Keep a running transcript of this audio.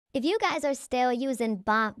If you guys are still using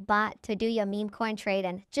bot to do your meme coin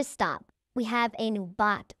trading, just stop. We have a new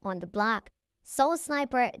bot on the block,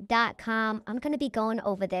 soulsniper.com. I'm going to be going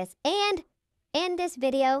over this. And in this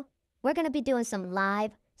video, we're going to be doing some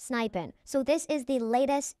live sniping. So this is the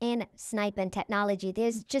latest in sniping technology.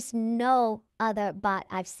 There's just no other bot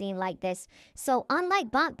I've seen like this. So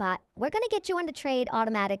unlike bot, we're going to get you in the trade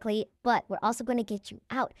automatically, but we're also going to get you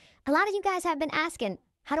out. A lot of you guys have been asking,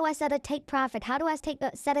 how do I set a take profit? How do I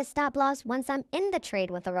set a stop loss once I'm in the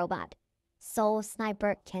trade with a robot? Soul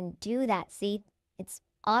Sniper can do that. See, it's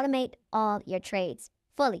automate all your trades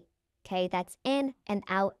fully. Okay, that's in and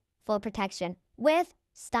out, full protection with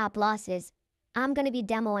stop losses. I'm going to be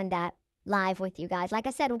demoing that live with you guys. Like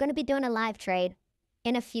I said, we're going to be doing a live trade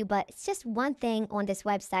in a few, but it's just one thing on this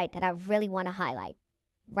website that I really want to highlight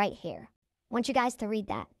right here. I want you guys to read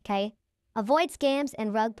that, okay? Avoid scams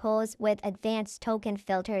and rug pulls with advanced token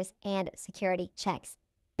filters and security checks.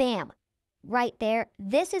 Bam! Right there.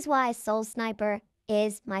 This is why Soul Sniper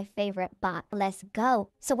is my favorite bot. Let's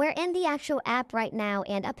go. So we're in the actual app right now,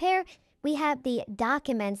 and up here we have the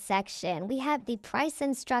documents section. We have the price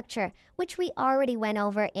and structure, which we already went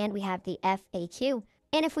over, and we have the FAQ.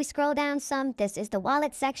 And if we scroll down some, this is the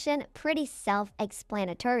wallet section. Pretty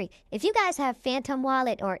self-explanatory. If you guys have Phantom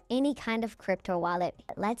Wallet or any kind of crypto wallet,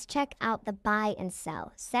 let's check out the buy and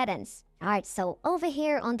sell settings. All right, so over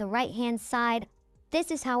here on the right-hand side,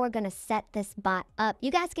 this is how we're going to set this bot up.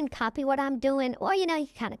 You guys can copy what I'm doing, or, you can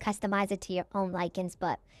kind of customize it to your own likings.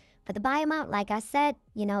 But for the buy amount, like I said,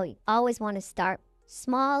 you always want to start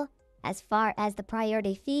small. As far as the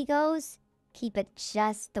priority fee goes, keep it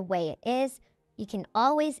just the way it is. You can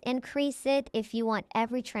always increase it if you want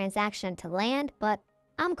every transaction to land, but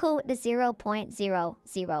I'm cool with the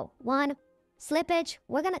 0.001. Slippage,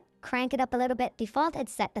 we're going to crank it up a little bit. Default,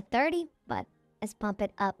 it's set to 30, but let's bump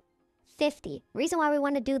it up 50. Reason why we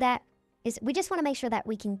want to do that is we just want to make sure that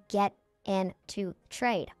we can get into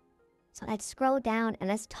trade. So let's scroll down and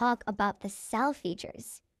let's talk about the sell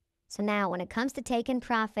features. So now when it comes to taking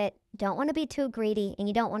profit, don't want to be too greedy and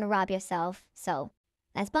you don't want to rob yourself. So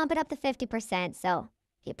let's bump it up to 50%. So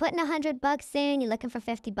if you're putting $100 in, you're looking for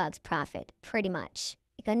 $50 profit, pretty much.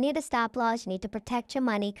 You're going to need a stop loss. You need to protect your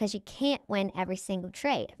money because you can't win every single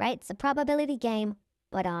trade, right? It's a probability game,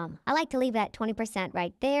 but I like to leave that 20%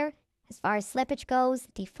 right there. As far as slippage goes,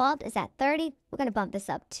 default is at 30. We're going to bump this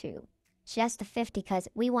up to just to 50 because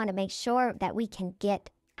we want to make sure that we can get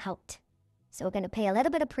out. So we're going to pay a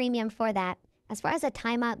little bit of premium for that. As far as a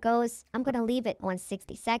timeout goes, I'm going to leave it on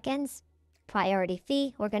 60 seconds. Priority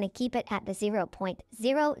fee, we're going to keep it at the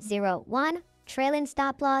 0.001. Trailing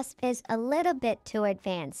stop loss is a little bit too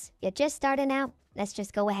advanced. You're just starting out. Let's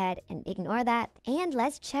just go ahead and ignore that. And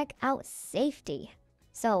let's check out safety.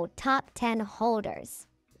 So top 10 holders.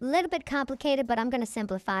 A little bit complicated, but I'm going to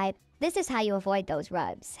simplify it. This is how you avoid those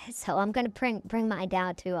rubs. So I'm going to bring mine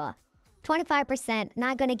down to 25%.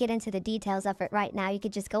 Not going to get into the details of it right now. You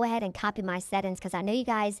could just go ahead and copy my settings because I know you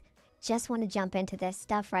guys just want to jump into this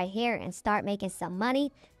stuff right here and start making some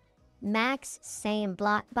money. Max, same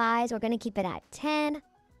block buys. We're going to keep it at 10.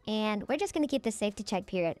 And we're just going to keep the safety check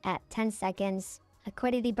period at 10 seconds.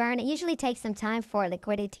 Liquidity burn. It usually takes some time for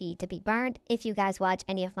liquidity to be burned if you guys watch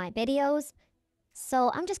any of my videos.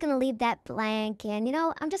 So I'm just going to leave that blank. And,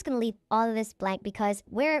 I'm just going to leave all of this blank because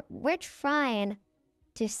we're trying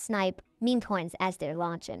to snipe meme coins as they're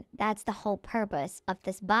launching. That's the whole purpose of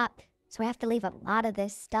this bot. So we have to leave a lot of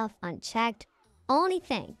this stuff unchecked. Only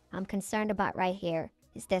thing I'm concerned about right here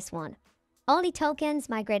is this one. Only tokens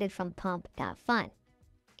migrated from pump.fun.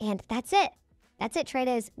 And that's it. That's it,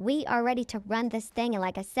 traders. We are ready to run this thing. And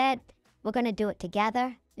like I said, we're going to do it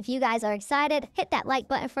together. If you guys are excited, hit that like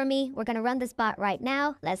button for me. We're going to run this bot right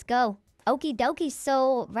now. Let's go. Okie dokie.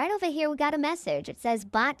 So right over here, we got a message. It says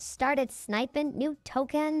bot started sniping new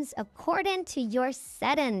tokens according to your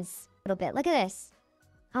settings. A little bit. Look at this.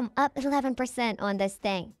 I'm up 11% on this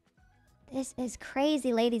thing. This is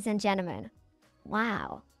crazy, ladies and gentlemen.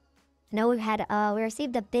 Wow. I know we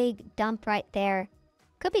received a big dump right there.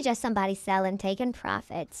 Could be just somebody selling, taking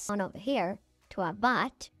profits. On over here to our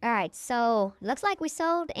bot. All right, so looks like we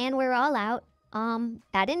sold and we're all out.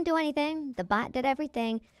 I didn't do anything. The bot did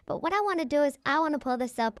everything. But what I want to do is I want to pull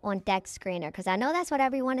this up on Dex Screener because I know that's what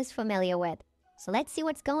everyone is familiar with. So let's see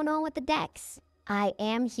what's going on with the Dex. I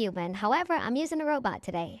am human. However, I'm using a robot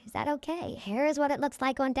today. Is that okay? Here's what it looks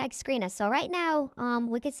like on Dex Screener. So right now,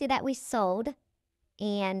 we can see that we sold.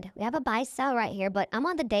 And we have a buy sell right here. But I'm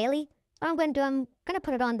on the daily. What I'm going to do, I'm going to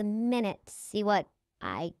put it on the minute. See what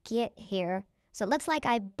I get here. So it looks like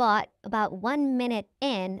I bought about 1 minute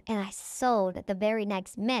in. And I sold at the very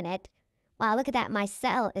next minute. Wow, look at that. My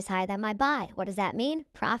sell is higher than my buy. What does that mean?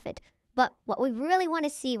 Profit. But what we really want to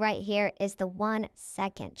see right here is the 1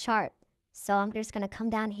 second chart. So I'm just going to come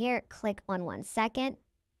down here, click on 1 second,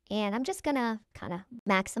 and I'm just going to kind of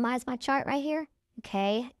maximize my chart right here.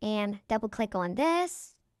 Okay, and double click on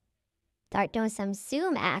this. Start doing some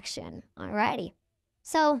zoom action. Alrighty.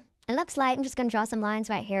 So it looks like, I'm just going to draw some lines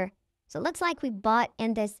right here. So it looks like we bought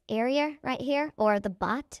in this area right here, or the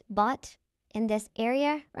bot bought in this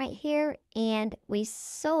area right here, and we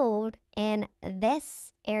sold in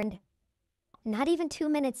this area. Not even 2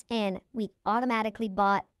 minutes in, we automatically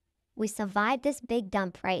bought. We survived this big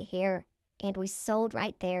dump right here, and we sold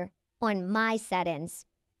right there on my settings.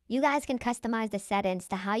 You guys can customize the settings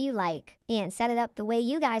to how you like and set it up the way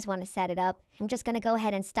you guys want to set it up. I'm just going to go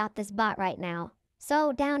ahead and stop this bot right now.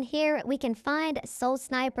 So down here, we can find Soul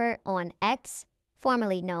Sniper on X,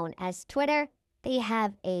 formerly known as Twitter. They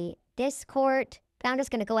have a Discord. But I'm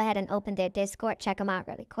just going to go ahead and open their Discord, check them out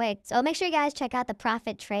really quick. So make sure you guys check out the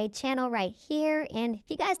Profit Trade channel right here. And if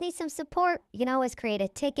you guys need some support, you can always create a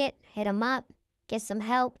ticket, hit them up, get some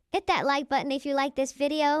help. Hit that like button if you like this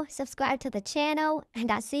video, subscribe to the channel,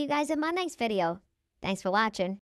 and I'll see you guys in my next video. Thanks for watching.